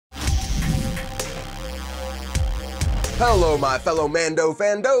Hello my fellow Mando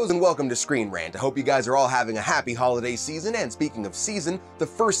fandos and welcome to Screen Rant. I hope you guys are all having a happy holiday season, and speaking of season, the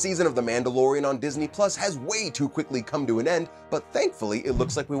first season of The Mandalorian on Disney Plus has way too quickly come to an end, but thankfully it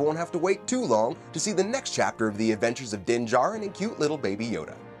looks like we won't have to wait too long to see the next chapter of the adventures of Din Djarin and cute little baby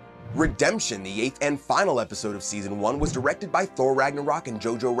Yoda. Redemption, the 8th and final episode of Season 1, was directed by Thor Ragnarok and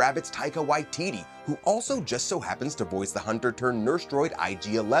Jojo Rabbit's Taika Waititi, who also just so happens to voice the hunter-turned-nurse droid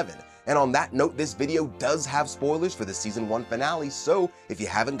IG-11. And on that note, this video does have spoilers for the Season 1 finale, so if you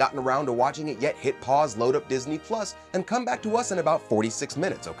haven't gotten around to watching it yet, hit pause, load up Disney Plus, and come back to us in about 46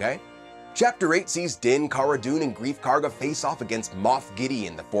 minutes, okay? Chapter 8 sees Din, Cara Dune, and Greef Karga face off against Moff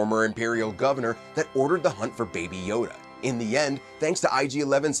Gideon, the former Imperial governor that ordered the hunt for Baby Yoda. In the end, thanks to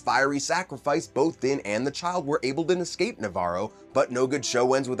IG-11's fiery sacrifice, both Din and the child were able to escape Navarro, but no good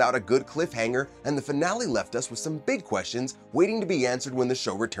show ends without a good cliffhanger, and the finale left us with some big questions waiting to be answered when the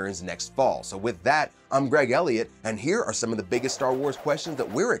show returns next fall. So with that, I'm Greg Elliott, and here are some of the biggest Star Wars questions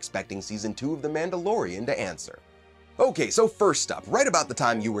that we're expecting Season 2 of The Mandalorian to answer. Okay, so first up, right about the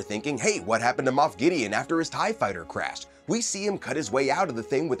time you were thinking, hey, what happened to Moff Gideon after his TIE fighter crashed? We see him cut his way out of the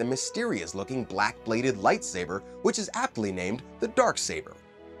thing with a mysterious-looking black-bladed lightsaber, which is aptly named the Darksaber.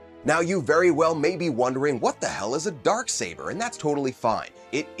 Now you very well may be wondering, what the hell is a Darksaber? And that's totally fine.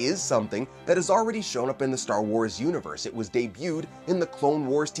 It is something that has already shown up in the Star Wars universe. It was debuted in the Clone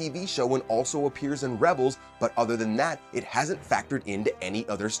Wars TV show and also appears in Rebels, but other than that, it hasn't factored into any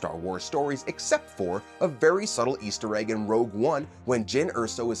other Star Wars stories except for a very subtle Easter egg in Rogue One when Jyn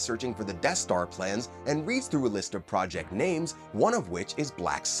Erso is searching for the Death Star plans and reads through a list of project names, one of which is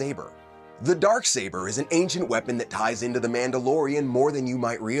Black Saber. The Darksaber is an ancient weapon that ties into The Mandalorian more than you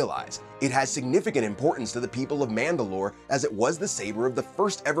might realize. It has significant importance to the people of Mandalore as it was the saber of the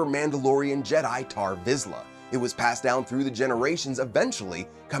first ever Mandalorian Jedi Tar Vizsla. It was passed down through the generations, eventually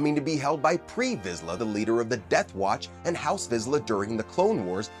coming to be held by Pre Vizsla, the leader of the Death Watch and House Vizsla during the Clone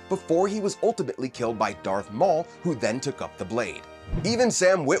Wars, before he was ultimately killed by Darth Maul, who then took up the blade. Even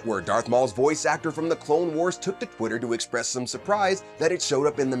Sam Witwer, Darth Maul's voice actor from the Clone Wars, took to Twitter to express some surprise that it showed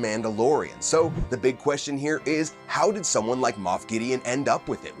up in The Mandalorian. So the big question here is, how did someone like Moff Gideon end up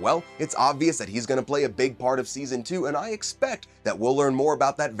with it? Well, it's obvious that he's going to play a big part of Season 2, and I expect that we'll learn more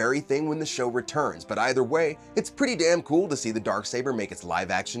about that very thing when the show returns. But either way, it's pretty damn cool to see the Darksaber make its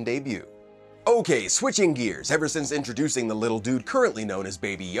live-action debut. Okay, switching gears. Ever since introducing the little dude currently known as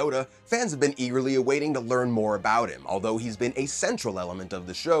Baby Yoda, fans have been eagerly awaiting to learn more about him. Although he's been a central element of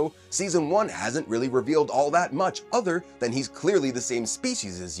the show, Season 1 hasn't really revealed all that much other than he's clearly the same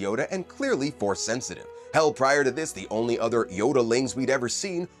species as Yoda and clearly Force-sensitive. Hell, prior to this, the only other Yoda-lings we'd ever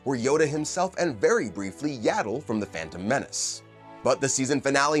seen were Yoda himself and very briefly Yaddle from The Phantom Menace. But the season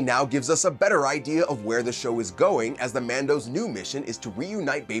finale now gives us a better idea of where the show is going, as the Mando's new mission is to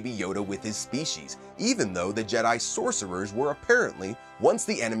reunite Baby Yoda with his species, even though the Jedi sorcerers were apparently once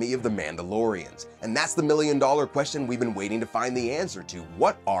the enemy of the Mandalorians. And that's the million-dollar question we've been waiting to find the answer to.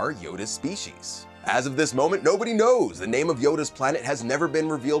 What are Yoda's species? As of this moment, nobody knows. The name of Yoda's planet has never been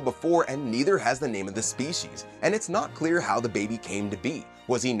revealed before, and neither has the name of the species. And it's not clear how the baby came to be.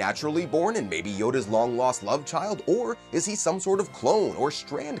 Was he naturally born and maybe Yoda's long-lost love child, or is he some sort of clone or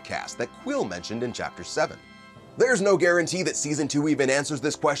strand cast that Quill mentioned in Chapter 7? There's no guarantee that Season 2 even answers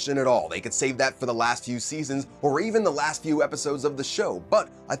this question at all. They could save that for the last few seasons or even the last few episodes of the show, but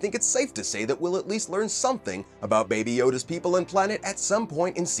I think it's safe to say that we'll at least learn something about Baby Yoda's people and planet at some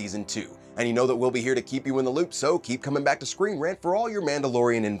point in Season 2. And you know that we'll be here to keep you in the loop, so keep coming back to Screen Rant for all your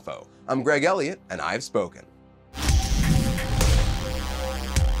Mandalorian info. I'm Greg Elliott, and I've spoken.